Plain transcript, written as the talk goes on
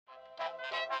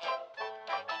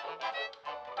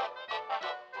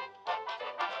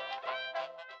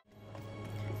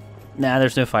Nah,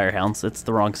 there's no firehounds. It's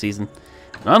the wrong season.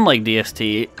 And unlike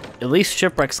DST, at least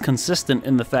Shipwrecked's consistent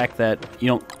in the fact that you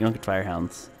don't get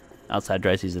firehounds outside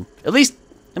dry season. At least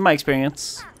in my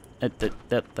experience. I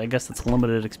guess that's a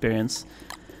limited experience.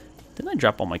 Didn't I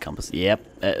drop all my compass? Yep,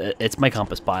 it's my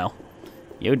compass pile.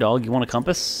 Yo, dog, you want a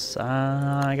compass?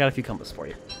 I got a few compasses for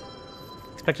you.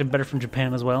 Expected better from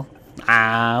Japan as well. What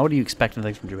are you expecting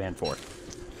things from Japan for?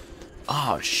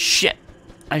 Oh shit!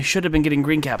 I should have been getting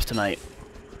green caps tonight.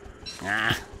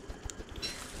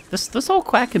 This whole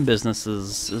quacking business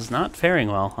is not faring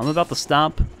well. I'm about to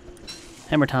stop.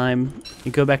 Hammer time.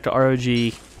 And go back to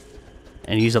ROG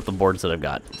and use up the boards that I've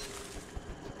got.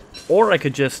 Or I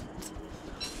could just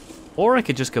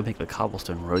go make the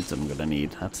cobblestone roads that I'm gonna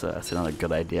need. That's another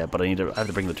good idea. But I have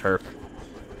to bring the turf.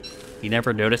 You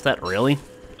never noticed that, really?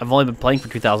 I've only been playing for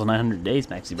 2,900 days,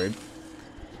 Maxi Bird.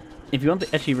 If you want the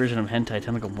ecchi version of Hentai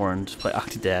Tentacle Born, just play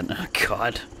Octodad. Oh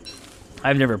god,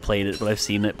 I've never played it, but I've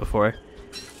seen it before.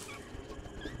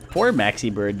 Poor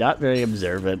Maxi Bird, not very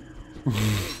observant.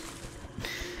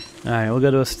 Alright, we'll go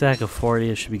to a stack of 40.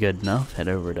 It should be good enough. Head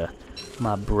over to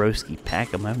my broski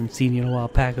Packham. I haven't seen you in a while,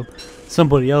 Packham.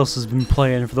 Somebody else has been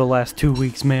playing for the last 2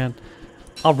 weeks, man.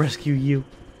 I'll rescue you.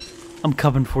 I'm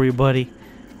coming for you, buddy.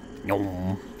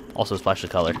 Also, splash of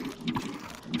color.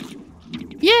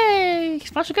 Yay!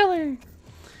 Splash of color!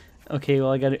 Okay,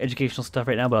 well, I got educational stuff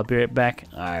right now, but I'll be right back.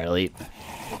 Alright, Elite.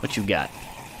 What you got?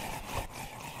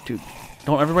 Dude,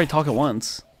 don't everybody talk at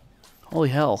once. Holy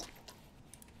hell.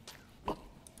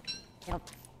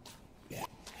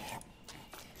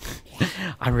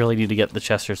 I really need to get the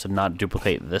chesters to not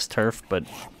duplicate this turf, but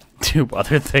do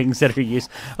other things that are used.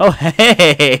 Oh,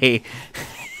 hey!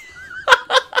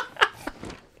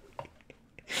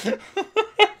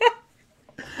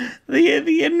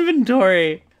 the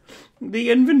inventory.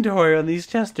 The inventory on these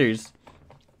chesters.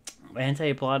 My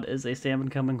anti-plot is a salmon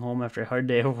coming home after a hard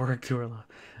day of work to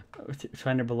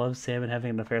find her beloved salmon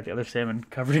having an affair with the other salmon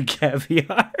covered in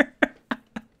caviar.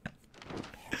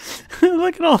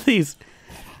 Look at all these.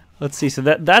 Let's see. So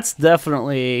that's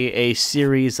definitely a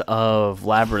series of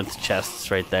labyrinth chests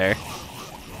right there.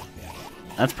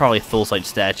 That's probably Thulsite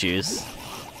statues.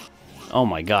 Oh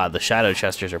my god, the shadow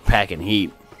chesters are packing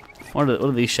heat. What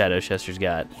do these shadow chesters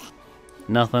got?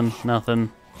 Nothing,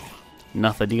 nothing,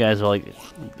 nothing. You guys are like,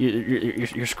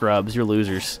 you're scrubs. You're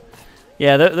losers.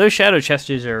 Yeah, those shadow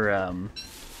chesters are.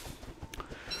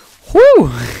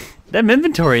 Whew, them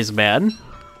inventories, man.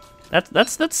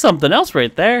 That's something else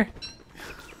right there.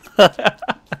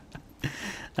 That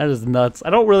is nuts. I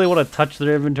don't really want to touch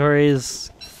their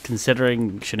inventories,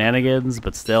 considering shenanigans,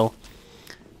 but still.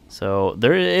 So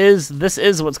this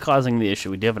is what's causing the issue.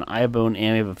 We do have an eye bone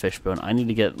and we have a fish bone. I need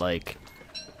to get the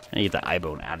eye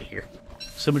bone out of here.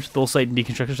 So much Thulsite and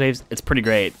deconstructor saves. It's pretty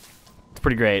great. It's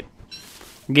pretty great.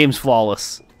 The game's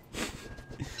flawless.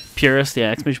 Purist,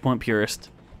 yeah, exclamation point purist.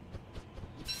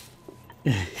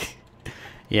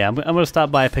 Yeah, I'm gonna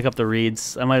stop by and pick up the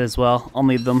reeds. I might as well. I'll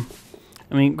need them.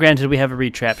 I mean, granted, we have a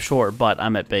reed trap, sure, but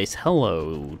I'm at base.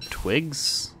 Hello,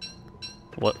 twigs.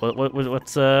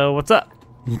 What's up?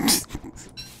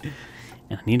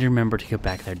 And I need to remember to go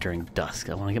back there during dusk.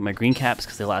 I want to get my green caps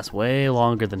because they last way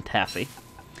longer than taffy.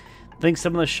 I think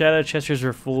some of the shadow chesters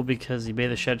are full because you made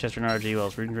the shadow chester in RG while I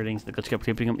was reading greetings. The glitch kept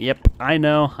keeping them. Yep, I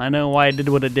know why I did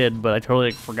what I did, but I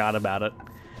totally forgot about it.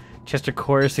 Chester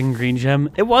chorus and green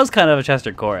gem. It was kind of a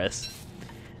chester chorus.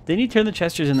 Didn't you turn the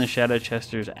chesters into shadow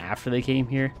chesters after they came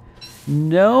here?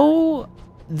 No,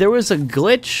 there was a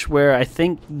glitch where I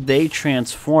think they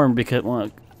transformed because, well,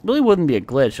 it really wouldn't be a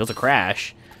glitch. It was a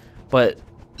crash, but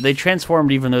they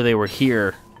transformed even though they were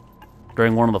here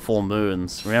during one of the full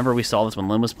moons. Remember we saw this when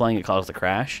Lynn was playing, it caused a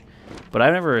crash, but I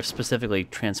never specifically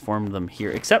transformed them here,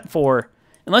 except for,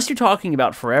 unless you're talking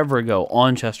about forever ago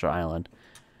on Chester Island.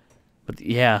 But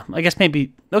yeah, I guess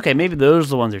maybe, okay, maybe those are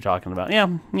the ones you're talking about. Yeah,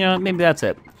 maybe that's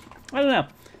it. I don't know.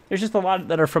 There's just a lot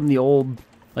that are from the old,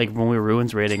 like when we were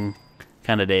ruins raiding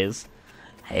kind of days.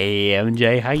 Hey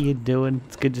MJ, how you doing?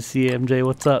 It's good to see you, MJ.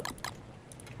 What's up?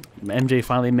 MJ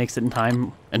finally makes it in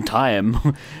time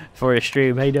for a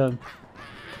stream. How you doing?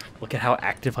 Look at how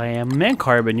active I am. Man,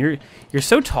 Carbon, you're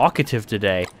so talkative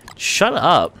today. Shut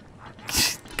up.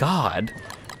 God.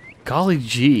 Golly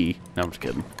gee. No, I'm just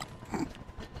kidding.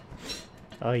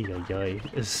 Ay,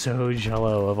 is so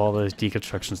jello of all those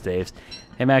deconstructions, Daves.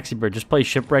 Hey, Maxi Bird, just play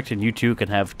Shipwrecked and you too can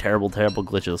have terrible, terrible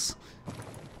glitches.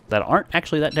 That aren't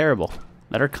actually that terrible.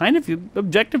 That are kind of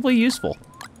objectively useful.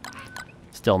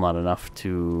 Still not enough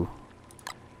to...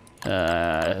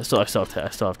 I still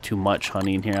have too much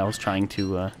honey in here. I was trying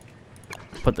to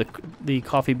put the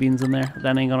coffee beans in there.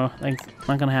 That ain't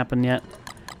not gonna happen yet.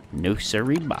 No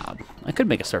siree, Bob. I could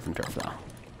make a surf and turf though.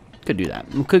 Could do that.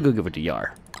 I could go give it to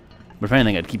Yar. But if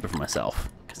anything, I'd keep it for myself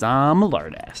because I'm a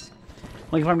lard ass.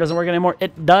 Monkey farm doesn't work anymore.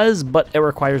 It does, but it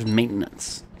requires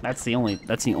maintenance. That's the only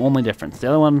difference. The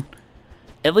other one,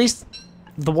 at least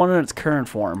the one in its current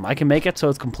form, I can make it so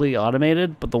it's completely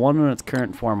automated. But the one in its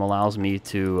current form allows me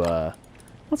to.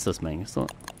 What's this thing? Still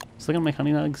gonna make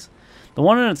honey nugs? The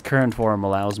one in its current form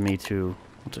allows me to.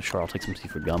 Sure, I'll take some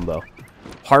seafood gumbo.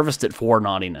 Harvest it for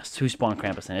naughtiness. 2 spawn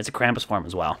Krampus in it. It's a Krampus farm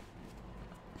as well.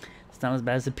 It's not as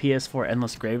bad as the PS4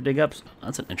 Endless Grave Dig Ups.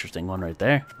 That's an interesting one right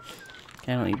there.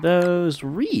 Okay, I don't need those.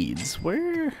 Reeds.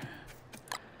 Where?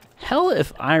 Hell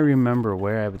if I remember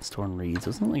where I've been storing reeds.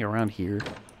 Wasn't it like around here?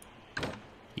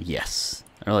 Yes.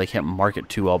 I really can't mark it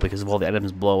too well because of all the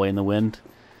items blow away in the wind.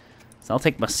 So I'll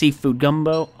take my seafood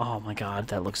gumbo. Oh my god,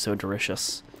 that looks so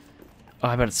delicious. Oh,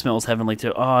 I bet it smells heavenly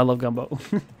too. Oh, I love gumbo.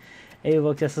 Hey,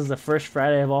 look, this is the first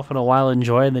Friday I've off in a while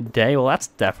enjoying the day. Well, that's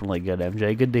definitely good,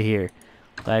 MJ. Good to hear.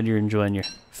 Glad you're enjoying your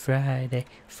Friday.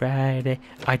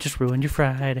 I just ruined your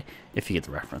Friday. If you get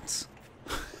the reference.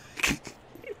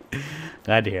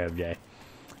 Glad to hear, MJ.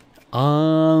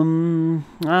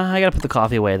 I gotta put the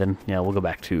coffee away then. Yeah, we'll go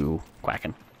back to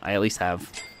quacking. I at least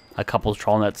have a couple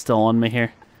trawl nets still on me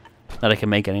here that I can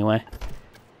make anyway.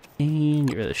 And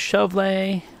get rid of the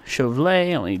Chevrolet.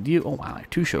 I don't need you. Oh, wow, I have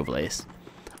 2 Chevrolets.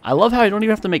 I love how I don't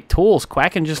even have to make tools.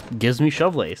 Quacking just gives me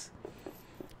Chevrolets.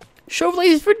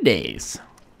 Chevrolets for days.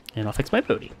 And I'll fix my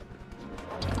booty.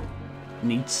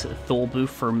 Needs a Thole booth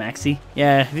for Maxi.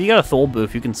 Yeah, if you got a Thole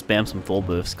booth, you can spam some Thole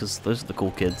booths because those are the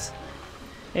cool kids.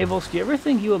 Hey, Volx, do you ever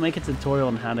think you will make a tutorial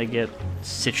on how to get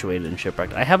situated in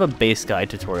Shipwrecked? I have a base guide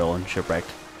tutorial in Shipwrecked.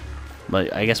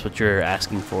 But I guess what you're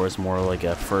asking for is more like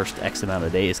a first X amount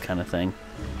of days kind of thing.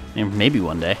 I mean, maybe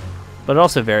one day. But it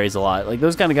also varies a lot. Like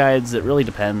those kind of guides, it really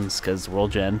depends because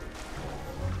World Gen.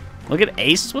 Look at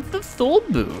Ace with the Thole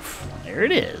booth. There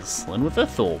it is. Lynn with the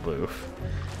Thole booth.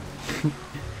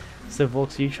 So,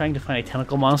 folks, are you trying to find a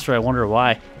tentacle monster? I wonder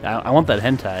why. I want that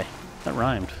hentai. That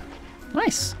rhymed.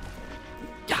 Nice.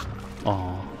 Yeah.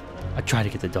 Oh, I tried to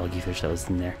get the doggy fish that was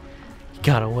in there. He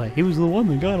got away. He was the one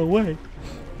that got away.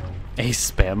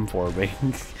 Ace spam for me.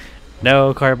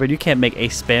 No, Carbon, you can't make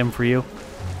Ace spam for you.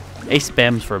 Ace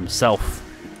spams for himself.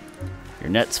 Your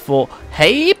net's full.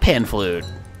 Hey, pan flute.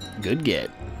 Good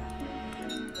get.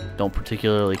 Don't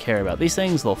particularly care about these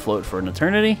things. They'll float for an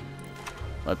eternity.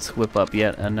 Let's whip up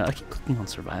yet. And I keep clicking on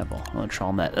survival. I'm going to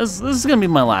trawl net. This is going to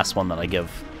be my last one that I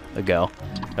give a go.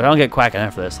 If I don't get quacking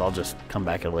after this, I'll just come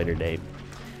back at a later date.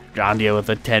 John Deere with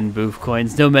the 10 booth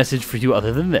coins. No message for you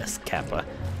other than this, Kappa.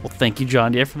 Well, thank you,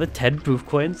 John Deere, for the 10 booth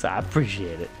coins. I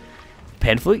appreciate it.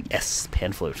 Pan flute? Yes,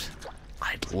 pan flute.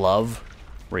 I love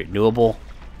renewable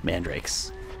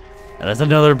mandrakes. And that's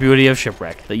another beauty of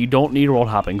Shipwreck that you don't need world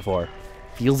hopping for.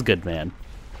 Feels good, man.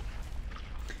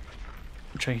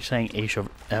 I'm trying saying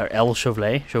El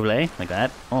Chevrolet, like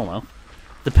that. I don't know.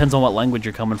 Depends on what language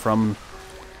you're coming from.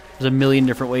 There's a million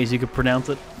different ways you could pronounce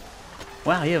it.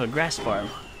 Wow, you have a grass farm.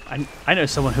 I know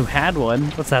someone who had one.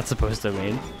 What's that supposed to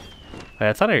mean?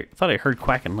 I thought I heard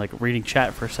quacking, like reading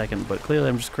chat for a second, but clearly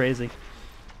I'm just crazy.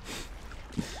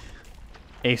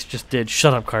 Ace just did.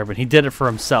 Shut up, Carbon. He did it for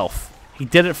himself. He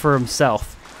did it for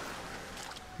himself.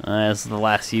 This is the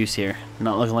last use here.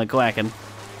 Not looking like quacking.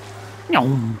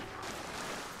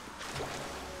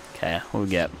 Okay, what do we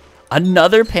get?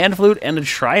 Another pan flute and a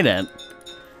trident.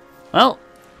 Well,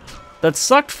 that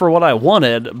sucked for what I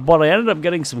wanted, but I ended up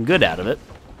getting some good out of it.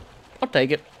 I'll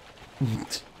take it.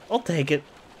 I'll take it.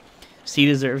 C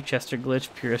deserved Chester glitch.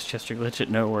 Purest Chester glitch at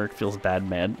no work. Feels bad,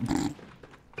 man.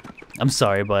 I'm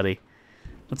sorry, buddy.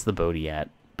 What's the Bodie at?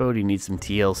 Bodie needs some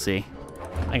TLC.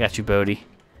 I got you, Bodie.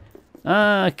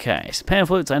 Okay, so pan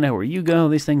flutes. I know where you go.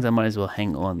 These things I might as well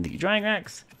hang on the drying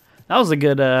racks. That was a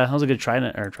good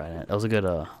trident. That was a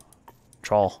good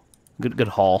trawl. Good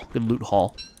haul. Good loot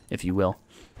haul, if you will.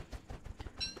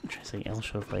 I'm trying to say El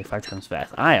Chevrolet 5 times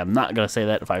fast. I am not gonna say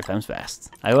that 5 times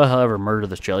fast. I will, however, murder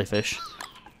this jellyfish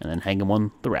and then hang him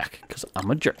on the rack because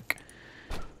I'm a jerk.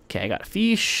 Okay, I got a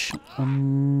fish.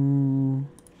 Well,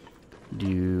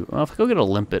 if I go get a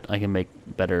limpet, I can make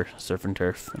better surf and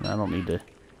turf, and I don't need to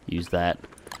use that.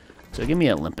 So give me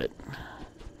a limpet.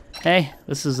 Hey,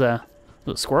 this is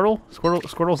Squirtle?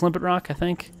 Squirtle's limpet rock, I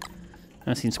think. I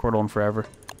haven't seen Squirtle in forever.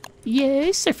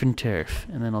 Yay, surf and turf.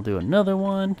 And then I'll do another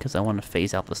one because I want to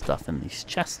phase out the stuff in these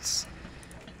chests.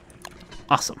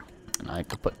 Awesome. And I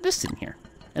can put this in here.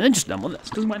 And then just done with this,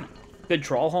 because why not? Good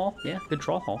trawl haul? Yeah, good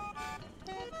trawl haul.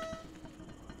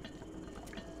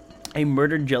 A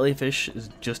murdered jellyfish is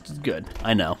just as good.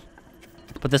 I know.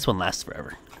 But this one lasts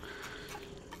forever.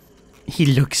 He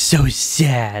looks so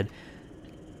sad.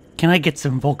 Can I get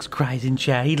some Volx cries in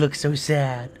chat? He looks so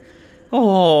sad.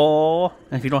 Oh.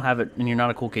 And if you don't have it and you're not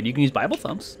a cool kid, you can use Bible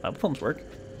thumbs. Bible thumbs work.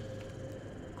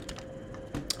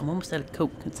 I'm almost out of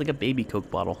Coke. It's like a baby Coke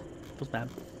bottle. Feels bad.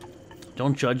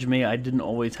 Don't judge me. I didn't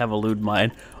always have a lewd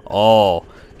mind. Oh,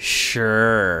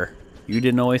 sure. You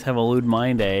didn't always have a lewd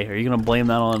mind, eh? Are you gonna blame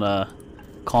that on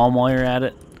Calm while you're at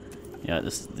it? Yeah,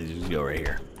 this just go right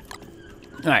here.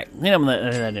 All right, clean up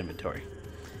that inventory.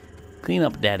 Clean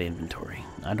up that inventory.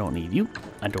 I don't need you.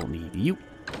 I don't need you.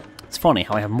 It's funny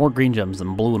how I have more green gems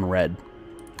than blue and red.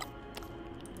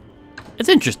 It's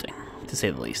interesting, to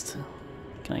say the least.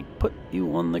 Can I put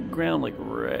you on the ground, like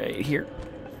right here?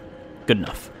 Good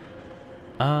enough.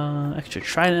 Extra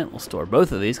trident. We'll store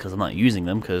both of these because I'm not using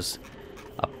them because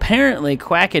apparently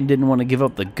Quacken didn't want to give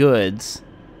up the goods.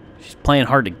 She's playing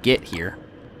hard to get here.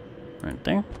 Right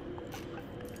there.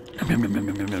 I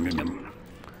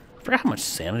forgot how much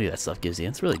sanity that stuff gives you.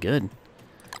 It's really good.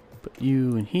 Put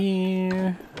you in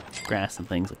here. Grass and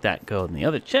things like that go in the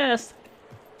other chest.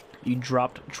 You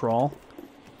dropped trawl.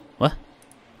 What? What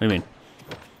do you mean?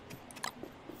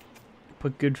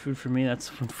 Put good food for me. That's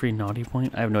from free naughty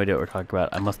point. I have no idea what we're talking about.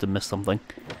 I must have missed something.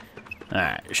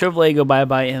 Alright. Chevrolet, go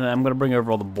bye-bye. And I'm going to bring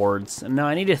over all the boards. And now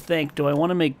I need to think, do I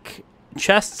want to make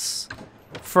chests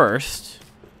first?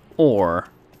 Or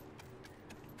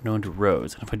go into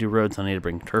roads? And if I do roads, I need to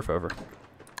bring turf over.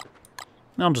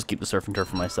 I'll just keep the surf and turf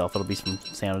for myself. It'll be some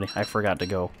sanity. I forgot to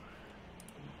go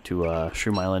to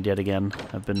Shroom Island yet again.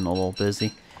 I've been a little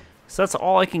busy. So that's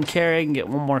all I can carry. I can get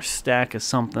one more stack of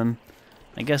something.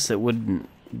 I guess it wouldn't...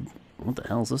 What the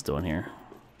hell is this doing here?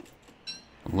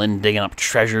 Lynn digging up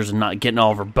treasures and not getting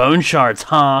all of her bone shards,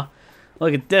 huh?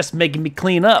 Look at this, making me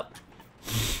clean up.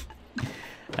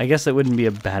 I guess it wouldn't be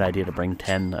a bad idea to bring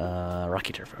 10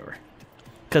 rocky turf over.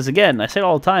 Because again, I say it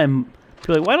all the time,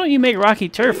 people are like, why don't you make rocky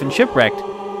turf and Shipwrecked?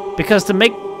 Because to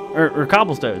make... Or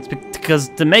cobblestones. Because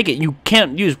to make it, you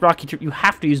can't use rocky turf. You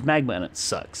have to use magma, and it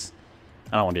sucks.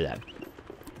 I don't want to do that.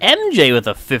 MJ with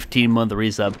a 15-month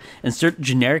resub. Insert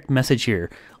generic message here.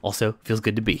 Also, feels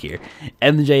good to be here.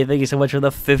 MJ, thank you so much for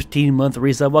the 15-month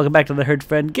resub. Welcome back to the herd,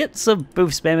 friend. Get some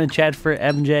boof spam in chat for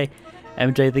MJ.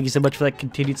 MJ, thank you so much for that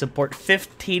continued support.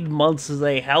 15 months is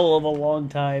a hell of a long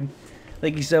time.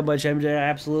 Thank you so much, MJ. I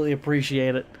absolutely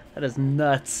appreciate it. That is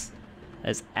nuts. That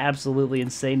is absolutely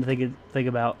insane to think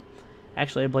about.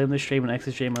 Actually, I blame this stream and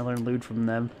exit stream. I learned lewd from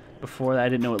them. Before that, I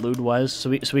didn't know what lewd was. So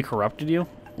we corrupted you?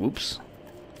 Oops.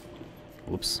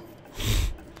 Whoops.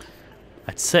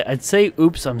 I'd say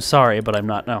oops, I'm sorry, but I'm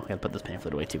not. No, I gotta put this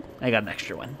pamphlet away too. I got an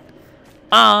extra one.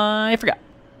 I forgot.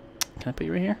 Can I put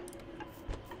you right here?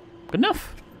 Good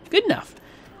enough. Good enough.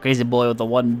 Crazy boy with the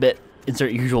 1-bit.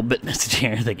 Insert usual bit message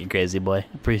here. Thank you, crazy boy.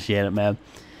 Appreciate it, man.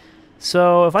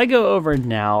 So if I go over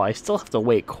now, I still have to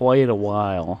wait quite a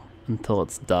while until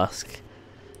it's dusk.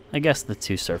 I guess the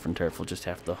 2 surf and turf will just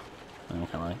have to...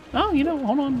 Oh, you know,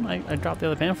 hold on. I dropped the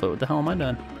other pamphlet. What the hell am I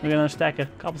doing? I got another stack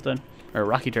of cobblestone. Or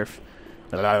rocky turf.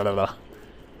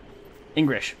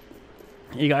 English.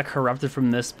 You got corrupted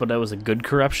from this, but that was a good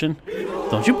corruption.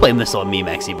 Don't you blame this on me,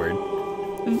 Maxi Bird.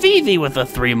 Vivi with a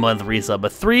 3-month resub. A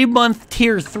 3-month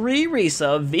tier 3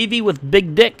 resub. Vivi with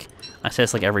big dick. I say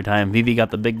this like every time. Vivi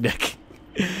got the big dick.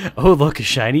 Oh, look, a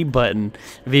shiny button.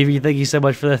 Vivi, thank you so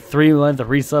much for the 3-month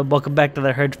resub. Welcome back to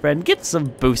the herd, friend. Get some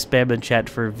boost spam in chat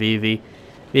for Vivi.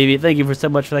 Vivi, thank you for so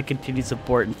much for that continued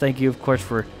support. And thank you, of course,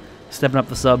 for stepping up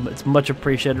the sub. It's much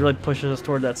appreciated. It really pushes us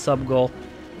toward that sub goal.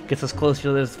 Gets us closer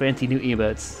to those fancy new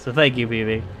emotes. So thank you,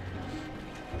 Vivi.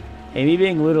 Hey, me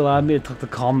being lewd allowed me to talk to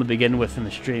Calm to begin with in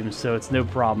the stream, so it's no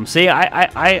problem. See,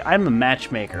 I'm a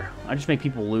matchmaker. I just make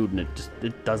people lewd, and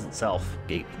it does itself.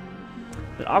 The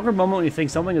awkward moment when you think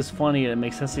something is funny and it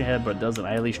makes sense in your head, but it doesn't.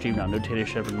 I at least stream now. No Tater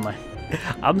Shepherd in my...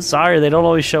 I'm sorry, they don't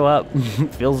always show up.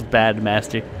 Feels bad,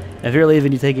 Master. If you're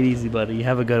leaving, you take it easy, buddy. You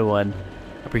have a good one.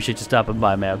 I appreciate you stopping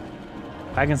by, man.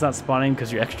 Quacken's not spawning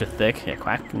because you're extra thick. Yeah,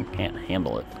 Quacken can't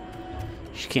handle it.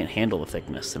 She can't handle the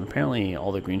thickness, and apparently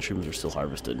all the green shrooms are still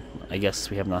harvested. I guess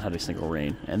we have not had a single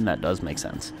rain, and that does make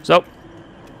sense. So,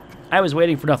 I was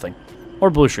waiting for nothing. Or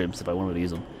blue shrooms, if I wanted to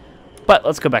use them. But,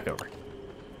 let's go back over.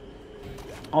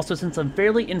 Also, since I'm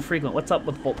fairly infrequent, what's up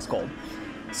with Volx Gold?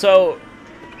 So,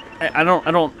 I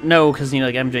don't know, because, you know,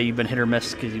 like MJ, you've been hit or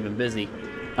miss because you've been busy.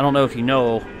 I don't know if you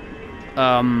know, it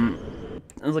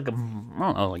was like I don't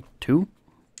know, like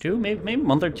maybe a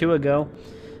month or 2 ago,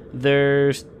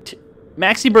 there's...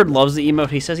 Maxi Bird loves the emote.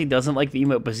 He says he doesn't like the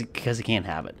emote because he can't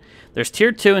have it. There's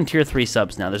tier 2 and tier 3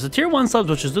 subs now. There's a tier 1 subs,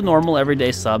 which is the normal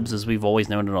everyday subs, as we've always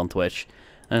known it on Twitch.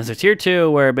 And there's a tier 2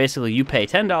 where basically you pay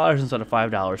 $10 instead of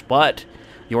 $5, but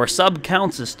Your sub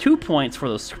counts as 2 points for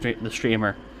the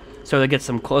streamer, so they get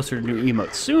some closer to new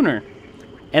emotes sooner,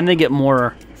 and they get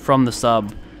more from the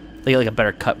sub. They get like a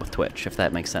better cut with Twitch, if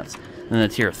that makes sense. And then the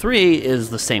tier 3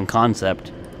 is the same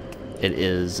concept. It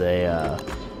is a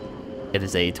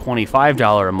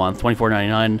 $25 a month,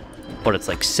 $24.99, but it's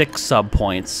like 6 sub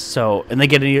points. So, and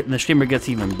the streamer gets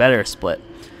even better split.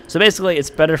 So basically, it's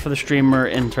better for the streamer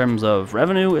in terms of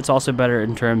revenue. It's also better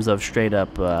in terms of straight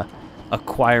up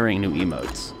acquiring new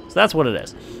emotes. So that's what it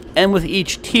is. And with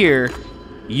each tier,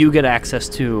 you get access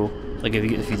to, like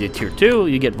if you do tier 2,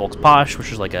 you get Volx Posh,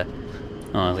 which is like a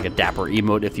dapper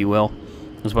emote, if you will.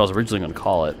 That's what I was originally going to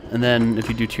call it. And then if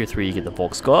you do tier 3, you get the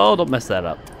Volx Gold. Oh, don't mess that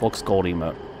up. Volx Gold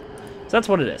emote. So that's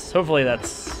what it is. Hopefully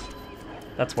that's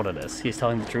what it is. He's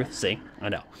telling the truth. See? I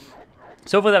know.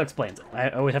 So hopefully that explains it. I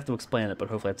always have to explain it, but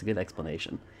hopefully that's a good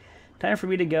explanation. Time for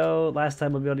me to go. Last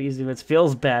time I'll be able to use events.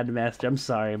 Feels bad, Master. I'm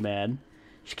sorry, man.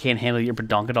 She can't handle your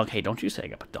badonkadonk. Hey, don't you say I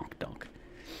got badonkadonk.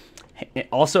 Hey,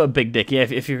 also a big dick. Yeah,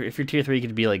 if you're tier 3, you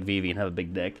could be like Vivi and have a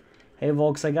big dick. Hey,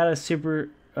 Volx, I got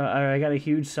a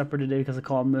huge supper today because I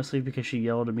called mostly because she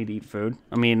yelled at me to eat food.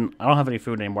 I mean, I don't have any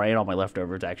food anymore. I ate all my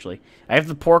leftovers, actually. I have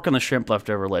the pork and the shrimp left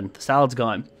over, Lynn. The salad's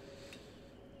gone.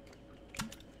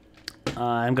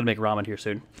 I'm going to make ramen here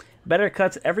soon. Better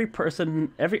cuts, every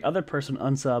other person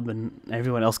unsub, and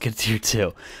everyone else gets tier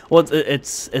 2. Well,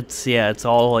 it's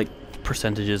all like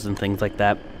percentages and things like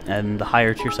that. And the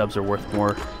higher tier subs are worth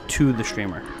more to the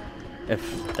streamer,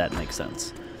 if that makes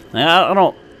sense. I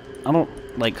don't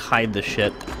like hide the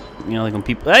shit, you know, like when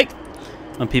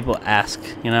people ask,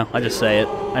 you know, I just say it.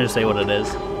 I just say what it is.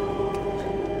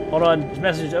 Hold on, this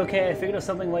message. Okay, I figured out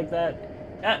something like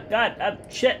that. God,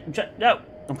 shit, no.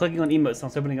 I'm clicking on emotes, so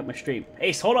I'm opening up my stream.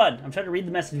 Ace, hold on. I'm trying to read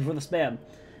the message before the spam.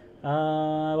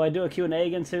 Will I do a Q&A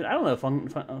again soon? I don't know,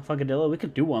 Funkadilla. We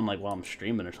could do one like while I'm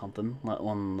streaming or something.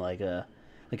 One like an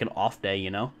off day,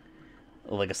 you know,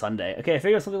 or like a Sunday. Okay, I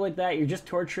figured out something like that. You're just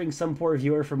torturing some poor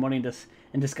viewer for money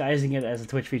and disguising it as a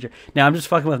Twitch feature. Now I'm just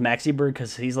fucking with MaxiBird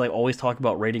because he's like always talking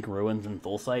about raiding ruins and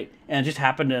full sight, and it just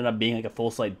happened to end up being like a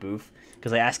full sight booth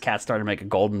because I asked Catstar to make a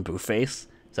golden booth face.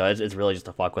 So it's really just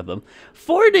to fuck with them.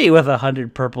 40 with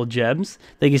 100 purple gems.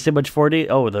 Thank you so much, 40.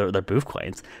 Oh, they're booth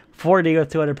coins. 40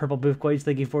 with 200 purple booth coins.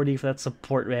 Thank you, 40, for that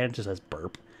support, man. Just says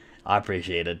burp. I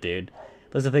appreciate it, dude.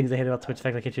 Those are things I hate about Twitch. The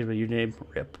fact I can't change my username.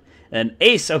 Rip. And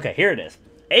Ace. Okay, here it is.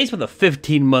 Ace with a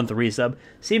 15-month resub.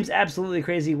 Seems absolutely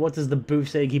crazy. What does the booth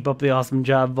say? Keep up the awesome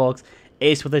job, Volx.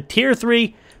 Ace with a tier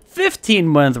 3,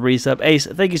 15-month resub. Ace,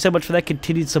 thank you so much for that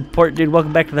continued support, dude.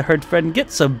 Welcome back to the herd, friend.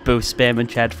 Get some booth spam in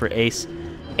chat for Ace.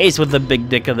 Ace with the big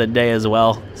dick of the day as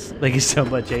well. Thank you so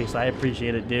much, Ace. I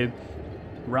appreciate it, dude.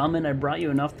 Ramen, I brought you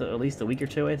enough to at least a week or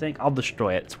two, I think. I'll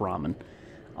destroy it. It's ramen.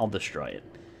 I'll destroy it.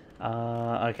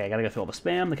 Okay, I gotta go through all the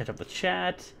spam to catch up the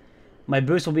chat. My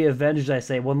boost will be avenged, I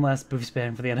say. One last boost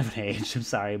spam for the end of an age. I'm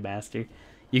sorry, Master.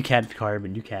 You can,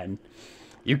 Carbon. You can.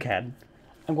 You can.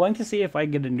 I'm going to see if I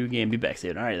can get a new game. Be back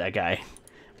soon. Alright, that guy.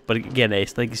 But again,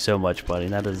 Ace, thank you so much, buddy.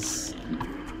 That is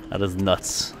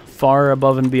nuts. Far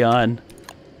above and beyond.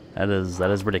 That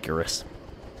is ridiculous.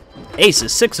 Ace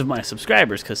is 6 of my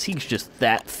subscribers because he's just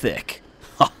that thick.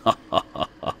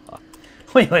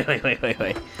 Wait.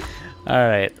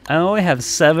 Alright, I only have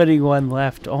 71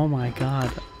 left. Oh my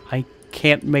god. I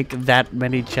can't make that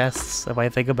many chests if I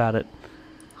think about it.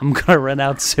 I'm gonna run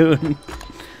out soon.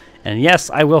 And yes,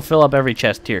 I will fill up every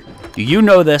chest here. You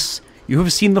know this. You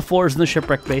have seen the floors in the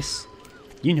shipwreck base.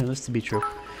 You know this to be true.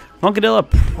 Funkadilla,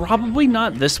 probably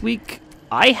not this week.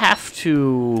 I have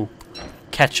to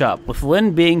catch up. With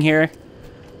Lynn being here,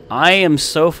 I am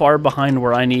so far behind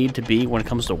where I need to be when it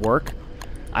comes to work.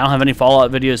 I don't have any Fallout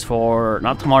videos for,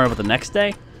 not tomorrow, but the next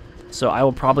day. So I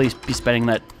will probably be spending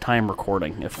that time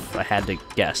recording, if I had to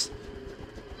guess.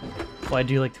 Well, I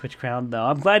do like Twitch crown, though.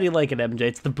 I'm glad you like it, MJ.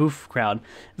 It's the boof crown.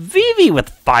 Vivi with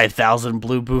 5,000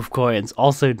 blue boof coins.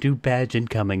 Also, new badge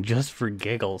incoming, just for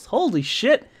giggles. Holy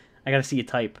shit! I gotta see you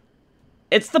type.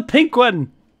 It's the pink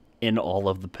one! In all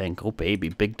of the pink. Oh, baby.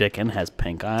 Big dick and has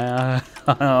pink.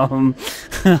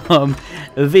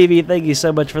 Vivi, thank you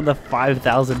so much for the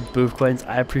 5,000 booth coins.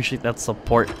 I appreciate that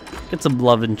support. Get some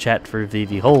love in chat for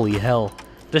Vivi. Holy hell.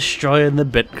 Destroying the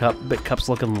bit cup. Bit cup's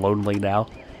looking lonely now.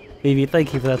 Vivi,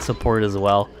 thank you for that support as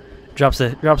well. Drops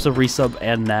a resub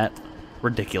and that.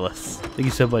 Ridiculous. Thank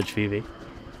you so much, Vivi.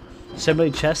 So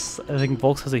many chests. I think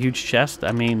Volx has a huge chest.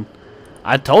 I mean,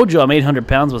 I told you I'm 800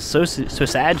 pounds with so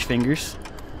sag fingers.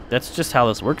 That's just how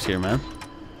this works here, man.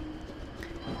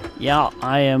 Yeah,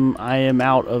 I am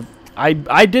out of...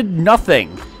 I did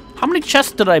nothing. How many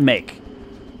chests did I make?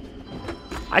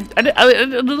 I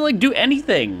didn't like do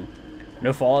anything.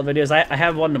 No Fallout videos. I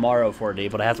have one tomorrow 4D,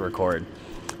 but I have to record.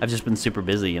 I've just been super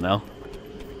busy, you know?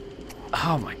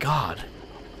 Oh my god.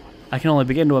 I can only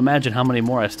begin to imagine how many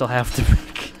more I still have to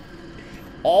make.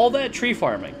 All that tree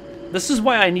farming. This is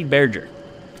why I need Berger.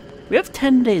 We have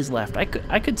 10 days left. I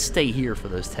could stay here for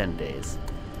those 10 days.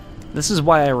 This is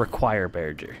why I require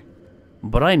Berger.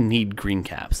 But I need green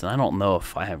caps, and I don't know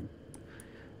if I have...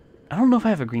 I don't know if I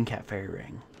have a green cap fairy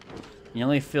ring. You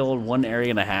only filled 1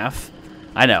 area and a half?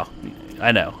 I know.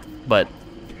 But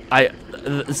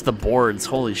it's the boards,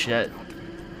 holy shit.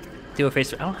 Do a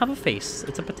face? I don't have a face.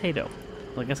 It's a potato.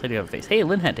 Well, I guess I do have a face. Hey,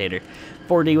 Lynn Tater.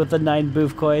 4D with the 9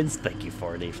 boof coins. Thank you,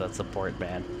 4D, for that support,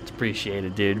 man. It's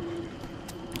appreciated, dude.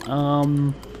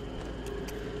 Well,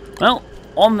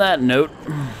 on that note,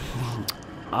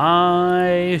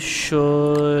 I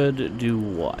should do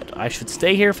what? I should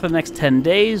stay here for the next 10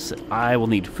 days. I will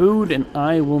need food, and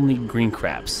I will need green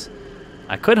craps.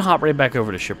 I could hop right back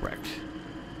over to Shipwrecked.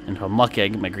 And if I'm lucky, I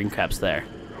get my green craps there.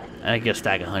 And I get a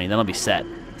stack of honey, then I'll be set.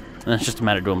 And it's just a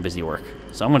matter of doing busy work.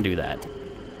 So I'm going to do that.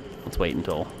 Let's wait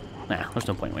until... Nah, there's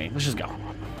no point waiting. Let's just go.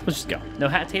 Let's just go. No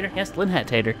Hat Tater? Yes, Lynn Hat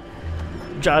Tater.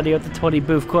 Johnny with the 20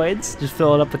 boof coins. Just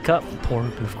filling up the cup. Poor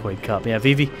boof coin cup. Yeah,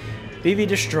 Vivi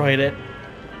destroyed it.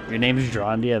 Your name is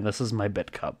Drondy, and this is my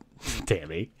bit cup.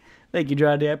 Dammy. Thank you,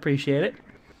 Drondy. I appreciate it.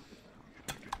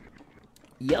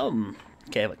 Yum.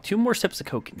 Okay, I have like 2 more sips of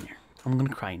Coke in here. I'm going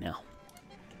to cry now.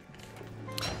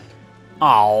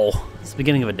 Oh, it's the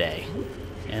beginning of a day.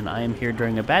 And I am here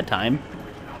during a bad time.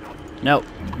 No.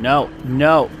 I'm going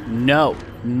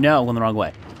the wrong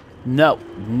way. No.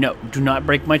 Do not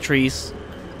break my trees.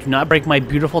 Do not break my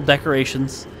beautiful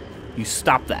decorations. You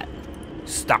stop that.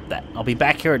 Stop that. I'll be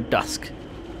back here at dusk.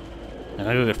 I'm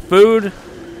gonna go get food,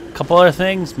 a couple other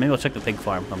things. Maybe I'll check the pig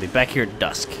farm. I'll be back here at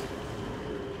dusk.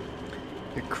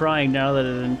 You're crying now that I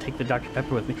didn't take the Dr.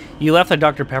 Pepper with me. You left the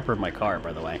Dr. Pepper in my car,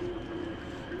 by the way.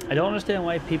 I don't understand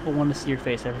why people want to see your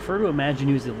face. I prefer to imagine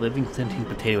you as a living, sentient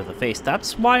potato with a face.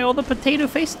 That's why all the potato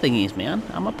face thingies, man.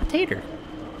 I'm a potato.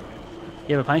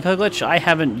 You have a pinecone glitch? I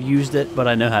haven't used it, but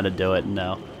I know how to do it.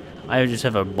 No. I just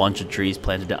have a bunch of trees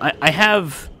planted down. I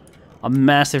have a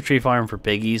massive tree farm for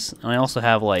piggies, and I also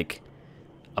have, like,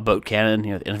 a boat cannon, you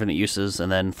know, with infinite uses, and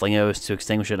then flingos to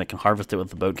extinguish it. I can harvest it with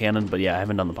the boat cannon, but yeah, I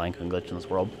haven't done the pinecone glitch in this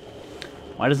world.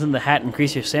 Why doesn't the hat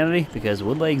increase your sanity? Because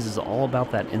Woodlegs is all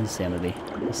about that insanity,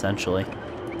 essentially.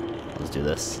 Let's do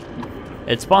this.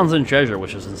 It spawns in treasure,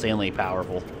 which is insanely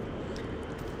powerful.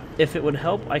 If it would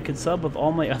help, I could sub with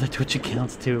all my other Twitch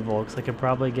accounts too, Volx. I could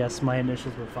probably guess my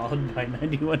initials were followed by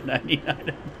 9199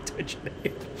 on Twitch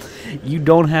name. You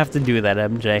don't have to do that,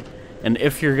 MJ. And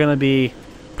if you're gonna be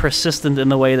persistent in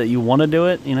the way that you want to do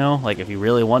it, you know, like if you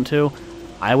really want to,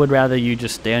 I would rather you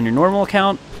just stay on your normal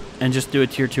account and just do a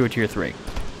tier 2 or tier 3.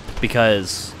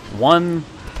 Because 1,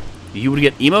 you would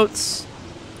get emotes.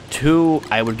 2,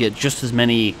 I would get just as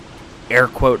many air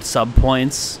quote sub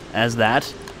points as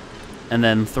that. And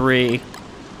then 3,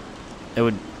 it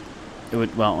would,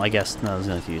 well, I guess, no, I was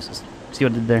going to use this. See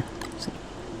what I did there?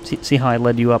 See how I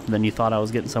led you up and then you thought I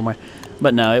was getting somewhere?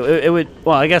 But no, it would,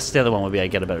 well, I guess the other one would be I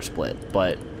get a better split.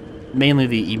 But mainly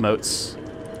the emotes,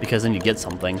 because then you get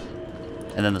something.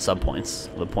 And then the sub points,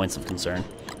 the points of concern.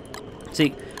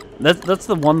 See, that's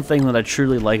the one thing that I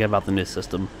truly like about the new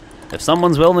system. If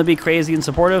someone's willing to be crazy and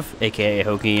supportive, aka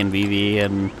Hokie and Vivi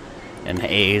and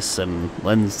Ace and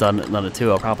Lynn's done it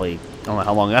too, I'll probably, I don't know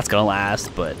how long that's gonna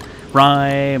last, but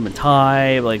Rhyme and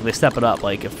Ty, like, they step it up.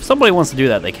 Like, if somebody wants to do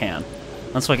that, they can.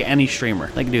 That's like any streamer,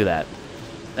 they can do that.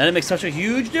 And it makes such a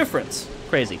huge difference.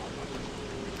 Crazy.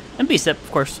 And B-Sip,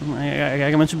 of course.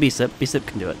 I mentioned B-Sip. B-Sip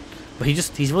can do it. But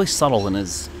he's really subtle in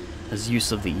his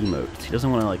use of the emote. He doesn't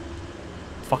want to, like,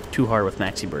 fuck too hard with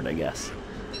Maxi Bird, I guess.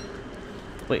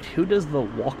 Wait, who does the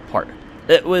walk part?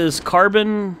 It was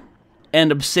Carbon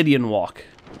and Obsidian Walk.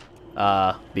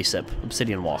 B-Sip.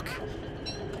 Obsidian Walk.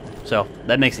 So,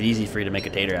 that makes it easy for you to make a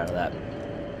tater out of that.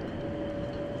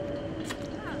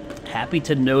 Happy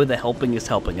to know the helping is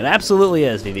helping. It absolutely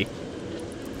is, Vivi.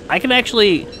 I can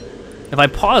actually, if I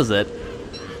pause it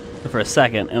for a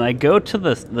second, and I go to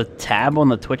the tab on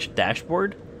the Twitch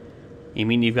dashboard, you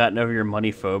mean you've gotten over your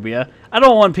money phobia? I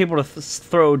don't want people to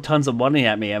throw tons of money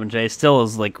at me, MJ. It still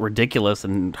is, like, ridiculous,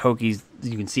 and Hokie's,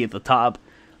 you can see at the top,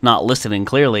 not listening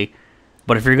clearly.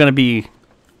 But if you're going to be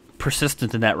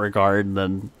persistent in that regard,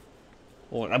 then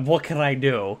what can I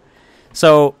do?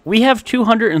 So, we have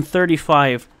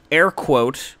 235, air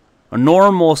quote,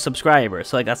 normal subscribers.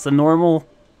 So, like, that's the normal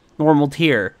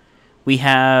tier. We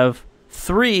have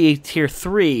 3 tier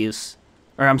 3s,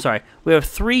 or I'm sorry, we have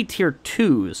 3 tier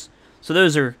 2s. So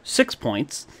those are 6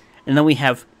 points. And then we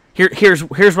have, here's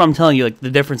what I'm telling you, like,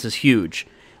 the difference is huge.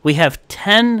 We have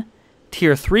 10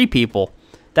 tier 3 people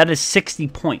that is 60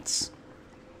 points.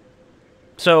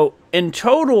 So in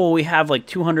total, we have like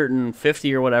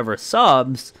 250 or whatever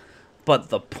subs, but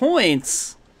the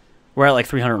points, we're at like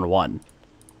 301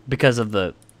 because of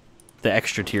the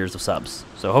extra tiers of subs.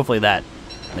 So hopefully that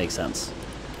makes sense.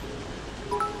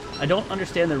 I don't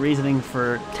understand the reasoning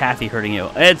for Taffy hurting you.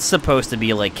 It's supposed to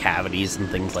be like cavities and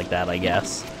things like that, I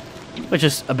guess. Which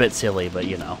is a bit silly, but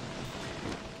you know.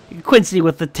 Quincy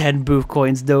with the 10 booth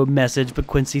coins, no message, but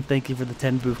Quincy, thank you for the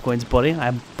 10 booth coins, buddy.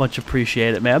 I much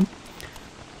appreciate it, man.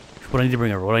 What do I need to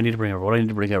bring over? What do I need to bring over? What do I need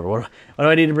to bring over? What do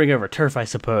I need to bring over? Turf, I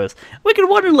suppose. Wicked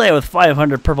Wonderland with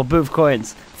 500 purple booth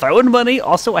coins. Throwing money.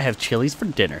 Also, I have chilies for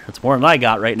dinner. That's more than I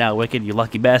got right now, Wicked, you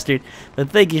lucky bastard.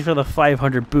 But thank you for the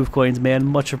 500 booth coins, man.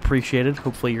 Much appreciated.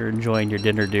 Hopefully you're enjoying your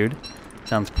dinner, dude.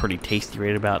 Sounds pretty tasty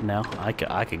right about now. I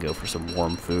could go for some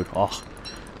warm food. Oh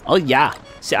yeah.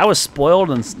 See, I was spoiled,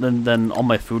 and then all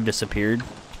my food disappeared.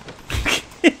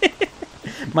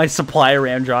 My supply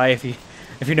ran dry, if you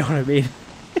know what I mean.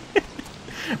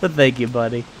 But thank you,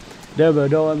 buddy. Dobo,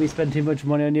 don't let me spend too much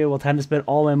money on you. Well, time to spend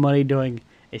all my money doing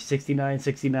a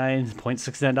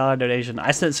 $69.69 donation.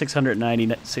 I sent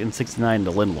 $690.69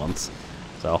 to Lynn once,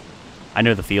 so I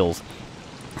know the feels.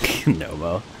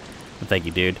 Nobo. But thank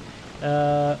you, dude.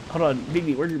 Hold on,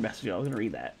 Bibi, where's your message? I was gonna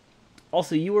read that.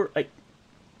 Also, you were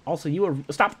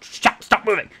stop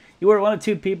moving. You were one of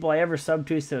 2 people I ever subbed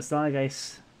to, so it's not like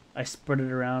I spread it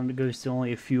around. It goes to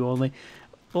only a few only.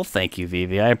 Well, thank you,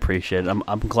 Vivi. I appreciate it.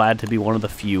 I'm glad to be one of the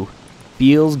few.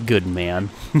 Feels good, man.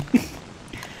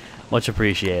 Much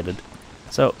appreciated.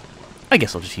 So, I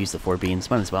guess I'll just use the 4 beans.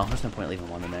 Might as well. There's no point leaving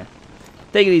 1 in there.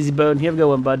 Take it easy, Bone. You have a good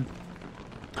one, bud.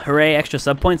 Hooray, extra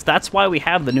sub points. That's why we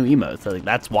have the new emotes. Like,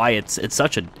 that's why it's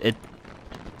such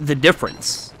the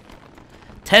difference.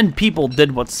 10 people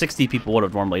did what 60 people would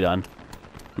have normally done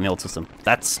in the old system.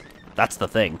 That's the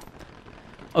thing.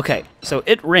 Okay, so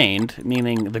it rained,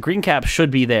 meaning the green caps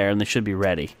should be there and they should be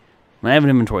ready. And I have an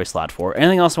inventory slot for.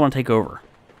 Anything else I want to take over?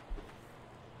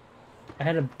 I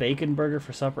had a bacon burger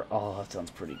for supper. Oh, that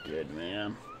sounds pretty good,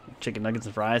 man. Chicken nuggets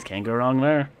and fries, can't go wrong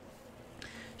there.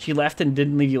 She left and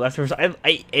didn't leave you leftovers.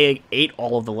 I ate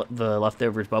all of the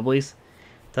leftovers bubblies.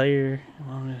 Tell your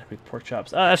big pork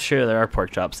chops. Oh, that's true. There are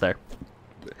pork chops there.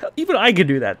 Even I could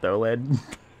do that though, Lynn.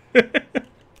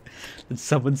 Did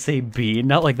someone say bean?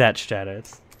 Not like that,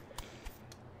 Shadows.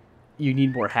 You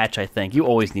need more hatch, I think. You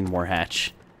always need more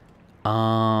hatch.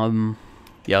 Yeah,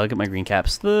 look at my green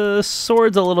caps. The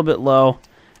sword's a little bit low,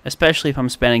 especially if I'm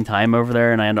spending time over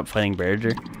there and I end up fighting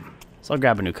Berger. So I'll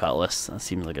grab a new cutlass. That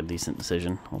seems like a decent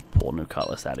decision. I'll pull a new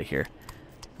cutlass out of here.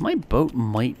 My boat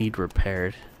might need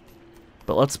repaired,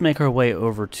 but let's make our way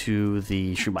over to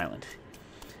the Shroom Island.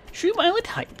 Shroom Island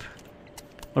hype.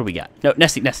 What do we got? No,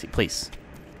 Nessie, please.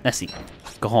 Nessie,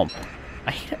 go home.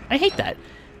 I hate that.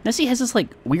 Nessie has this like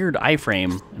weird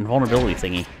iframe and vulnerability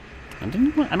thingy. I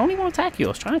don't even want to attack you. I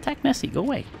was trying to attack Nessie. Go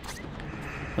away.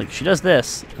 Like she does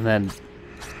this, and then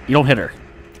you don't hit her.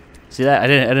 See that? I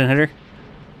didn't hit her.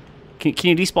 Can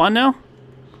you despawn now?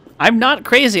 I'm not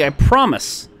crazy. I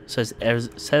promise. Says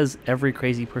every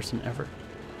crazy person ever.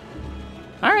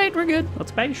 All right, we're good.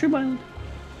 Let's back to Shroom Island.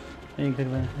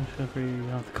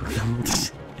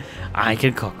 I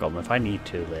can cook them if I need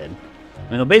to, Lynn. I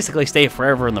mean, they'll basically stay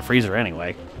forever in the freezer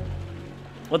anyway.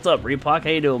 What's up, Repock? How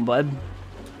you doing, bud?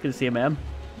 Good to see you, man.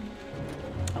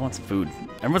 I want some food.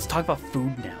 Everyone's talking about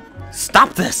food now.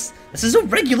 Stop this! This is a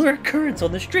regular occurrence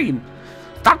on the stream.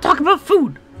 Stop talking about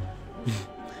food!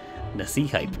 Nessie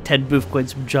hype. 10 booth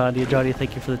coins from Johnny. Johnny,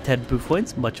 thank you for the 10 booth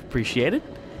coins. Much appreciated.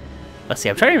 Let's see.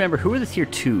 I'm trying to remember who are the tier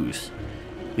 2s.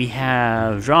 We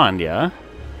have Jandia.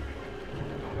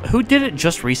 Who did it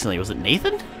just recently? Was it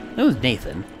Nathan? It was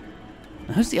Nathan.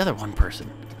 Now, who's the other one person?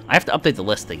 I have to update the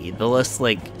list thingy. The list,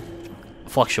 like,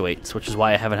 fluctuates, which is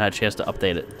why I haven't had a chance to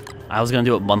update it. I was going to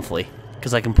do it monthly,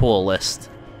 because I can pull a list.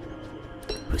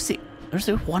 Who's the... There's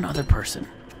one other person.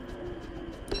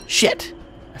 Shit!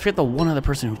 I forget the one other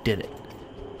person who did it.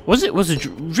 Was it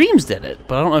Dreams did it,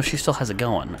 but I don't know if she still has it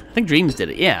going. I think Dreams did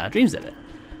it. Yeah, Dreams did it.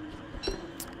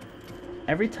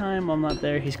 Every time I'm not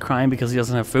there, he's crying because he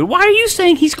doesn't have food. Why are you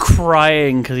saying he's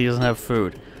crying because he doesn't have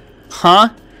food? Huh?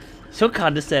 So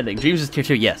condescending. Dreams is tier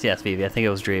 2. Yes, Vivi. I think it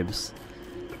was Dreams.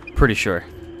 Pretty sure.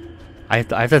 I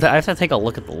have to take a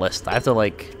look at the list. I have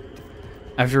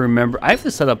to remember. I have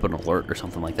to set up an alert or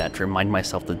something like that to remind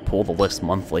myself to pull the list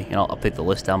monthly, and I'll update the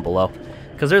list down below.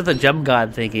 Because there's the gem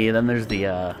god thingy, and then there's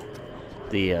the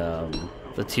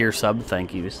tier sub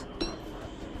thank yous.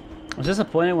 I was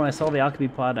disappointed when I saw the alchemy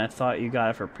pod, and I thought you got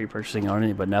it for pre-purchasing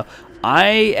only, but no.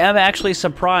 I am actually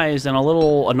surprised and a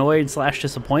little annoyed /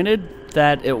 disappointed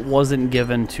that it wasn't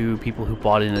given to people who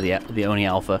bought into the Oni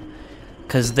Alpha.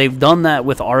 Because they've done that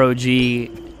with ROG,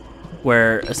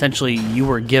 where essentially you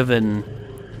were given,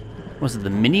 was it the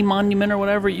mini monument or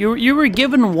whatever? You were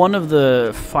given one of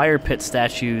the fire pit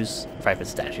skins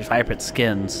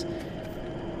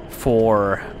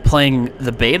for playing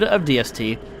the beta of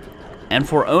DST and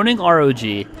for owning ROG,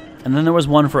 and then there was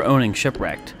one for owning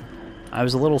Shipwrecked. I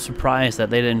was a little surprised that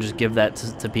they didn't just give that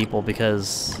to people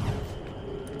because,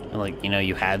 like, you know,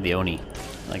 you had the Oni,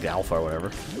 like the alpha or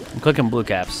whatever. I'm clicking blue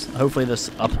caps. Hopefully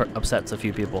this upsets a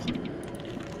few people.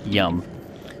 Yum.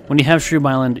 When you have Shroom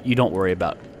Island, you don't worry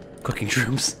about cooking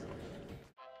shrooms.